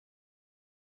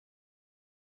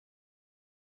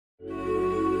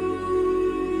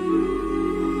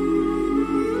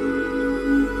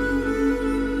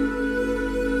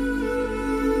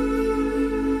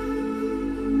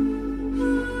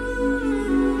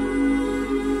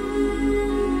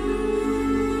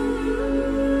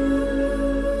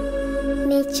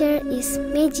Nature is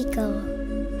magical.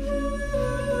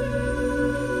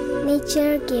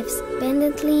 Nature gives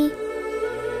abundantly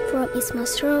from its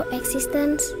most raw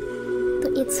existence to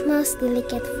its most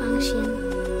delicate function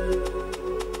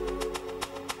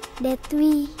that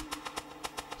we,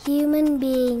 human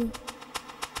beings,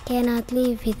 cannot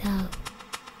live without.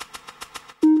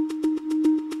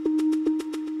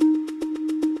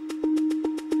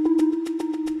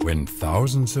 When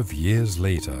thousands of years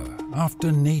later,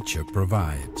 after nature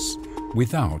provides,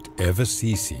 without ever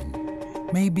ceasing,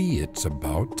 maybe it's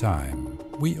about time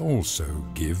we also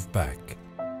give back.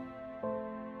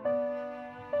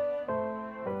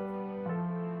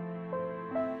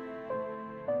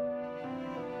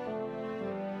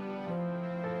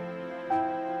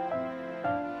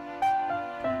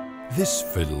 This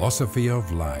philosophy of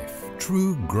life,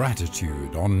 true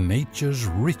gratitude on nature's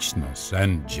richness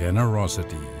and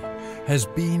generosity, has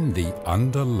been the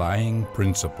underlying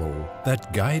principle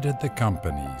that guided the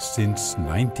company since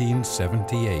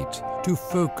 1978 to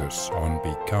focus on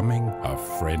becoming a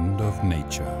friend of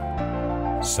nature.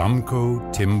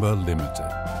 Samko Timber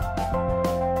Limited.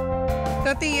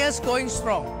 30 years going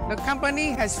strong, the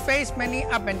company has faced many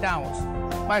ups and downs,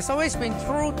 but it's always been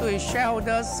true to its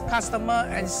shareholders, customers,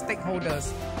 and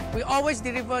stakeholders. We always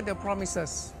deliver the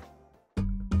promises.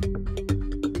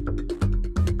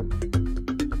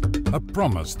 A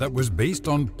promise that was based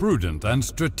on prudent and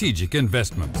strategic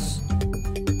investments.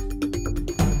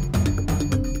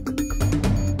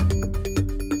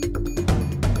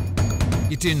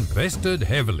 It invested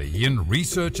heavily in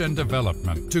research and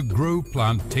development to grow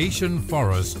plantation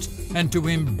forests and to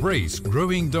embrace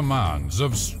growing demands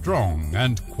of strong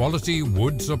and quality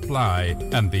wood supply,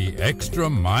 and the extra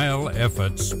mile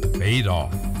efforts paid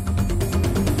off.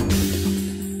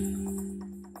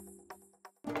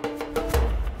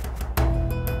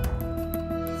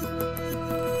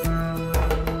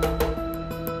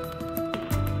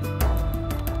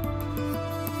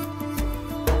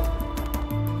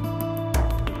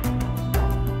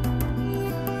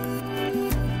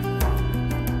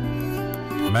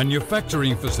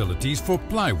 Manufacturing facilities for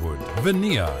plywood,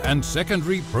 veneer and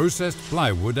secondary processed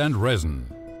plywood and resin.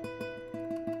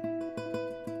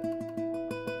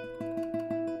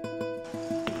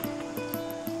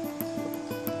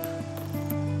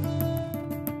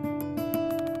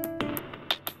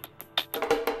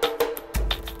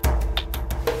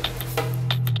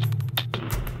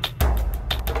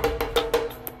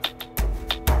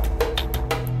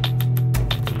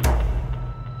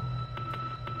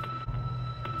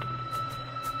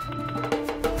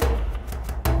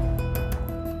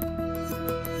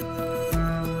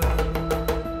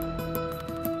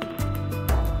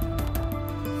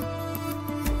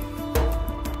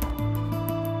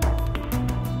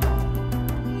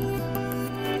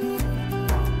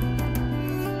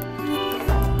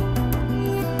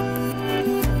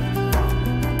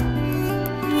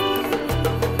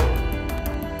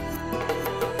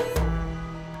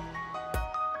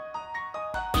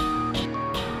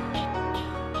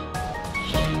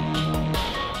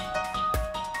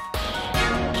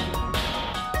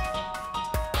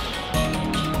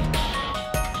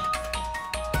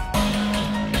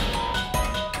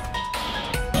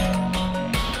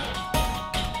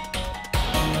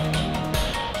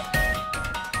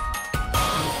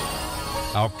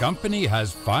 Our company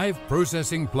has 5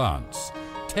 processing plants,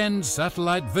 10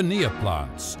 satellite veneer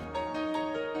plants,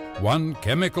 1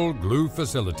 chemical glue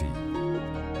facility.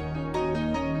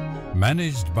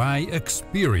 Managed by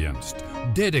experienced,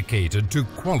 dedicated to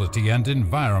quality and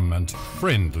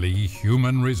environment-friendly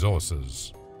human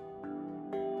resources.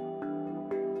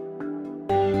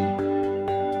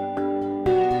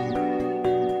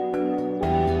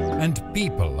 And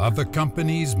people are the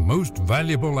company's most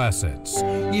valuable assets,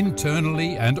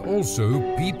 internally and also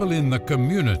people in the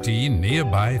community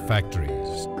nearby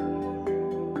factories.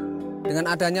 Dengan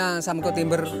adanya Samko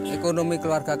Timber, ekonomi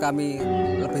keluarga kami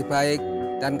lebih baik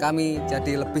dan kami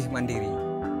jadi lebih mandiri.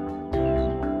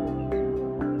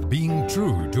 Being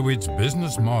true to its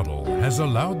business model has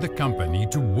allowed the company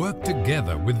to work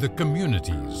together with the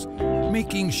communities,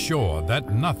 making sure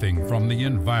that nothing from the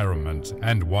environment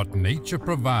and what nature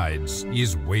provides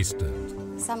is wasted.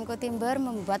 Samko Timber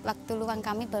membuat waktu luang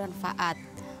kami bermanfaat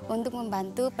untuk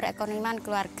membantu perekonomian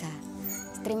keluarga.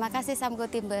 Terima kasih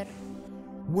Samko Timber.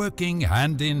 Working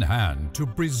hand in hand to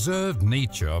preserve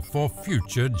nature for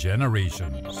future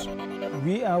generations.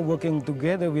 We are working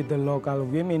together with the local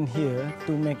women here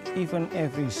to make even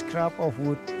every scrap of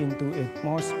wood into its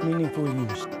most meaningful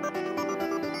use.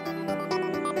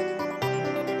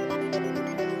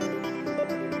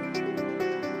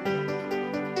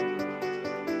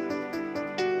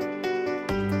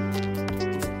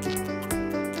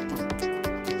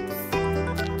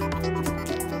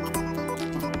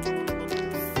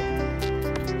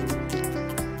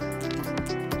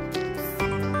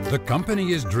 The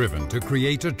company is driven to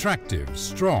create attractive,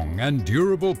 strong and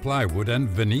durable plywood and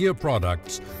veneer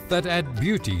products that add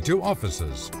beauty to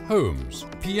offices, homes,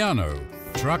 piano,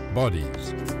 truck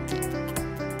bodies.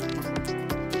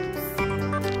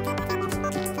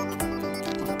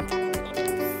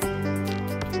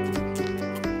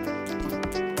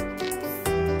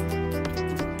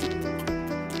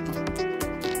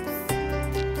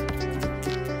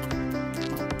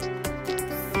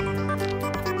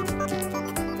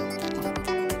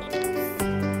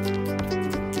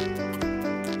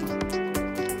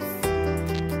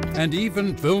 And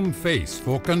even film face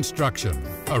for construction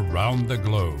around the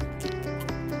globe.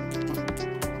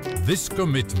 This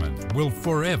commitment will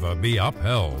forever be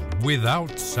upheld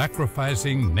without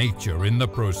sacrificing nature in the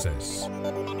process.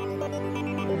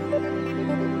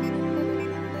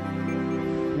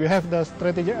 We have the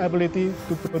strategic ability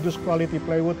to produce quality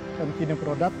plywood and veneer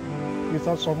product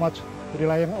without so much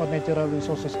relying on natural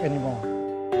resources anymore.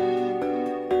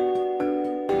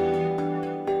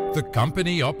 The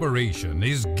company operation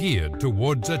is geared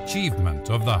towards achievement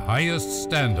of the highest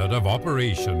standard of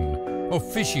operation,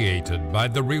 officiated by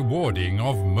the rewarding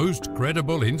of most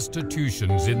credible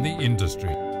institutions in the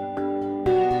industry.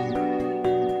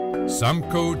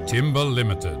 Samko Timber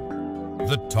Limited,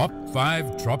 the top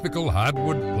 5 tropical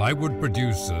hardwood plywood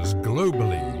producers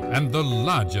globally and the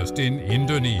largest in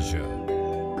Indonesia.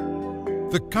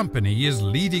 The company is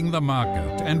leading the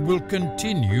market and will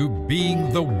continue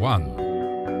being the one.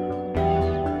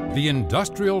 The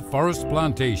industrial forest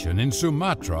plantation in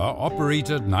Sumatra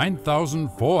operated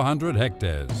 9,400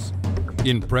 hectares.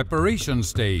 In preparation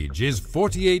stage is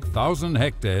 48,000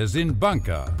 hectares in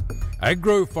Bangka.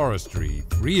 Agroforestry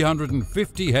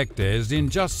 350 hectares in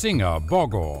Jasinga,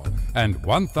 Bogor, and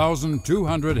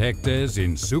 1,200 hectares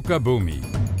in Sukabumi.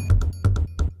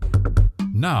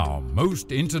 Now,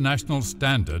 most international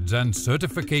standards and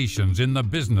certifications in the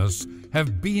business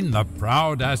have been the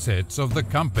proud assets of the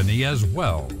company as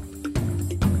well.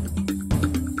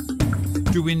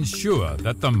 To ensure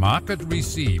that the market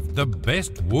received the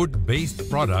best wood-based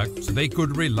products they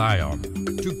could rely on,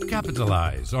 to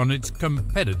capitalize on its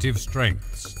competitive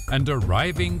strengths and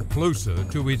arriving closer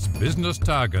to its business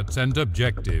targets and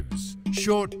objectives,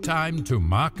 short time to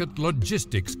market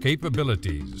logistics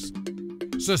capabilities,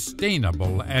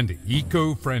 sustainable and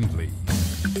eco-friendly,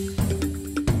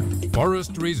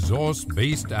 forest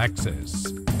resource-based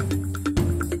access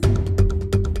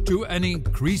to an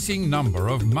increasing number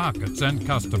of markets and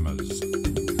customers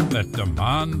that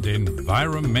demand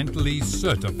environmentally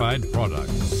certified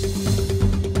products.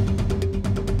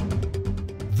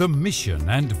 The mission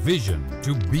and vision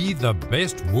to be the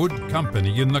best wood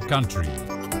company in the country,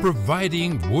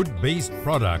 providing wood-based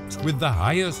products with the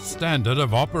highest standard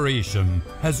of operation,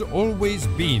 has always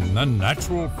been the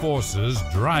natural forces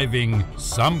driving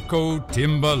Samko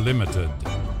Timber Limited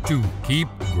to keep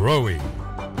growing.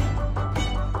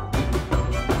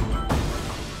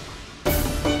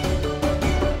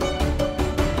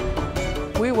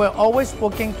 We were always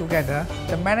working together,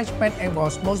 the management and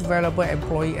was most valuable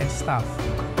employee and staff.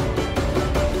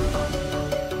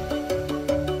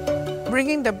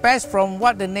 Bringing the best from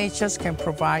what the nature can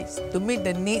provide to meet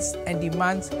the needs and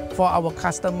demands for our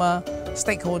customer,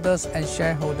 stakeholders and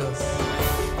shareholders.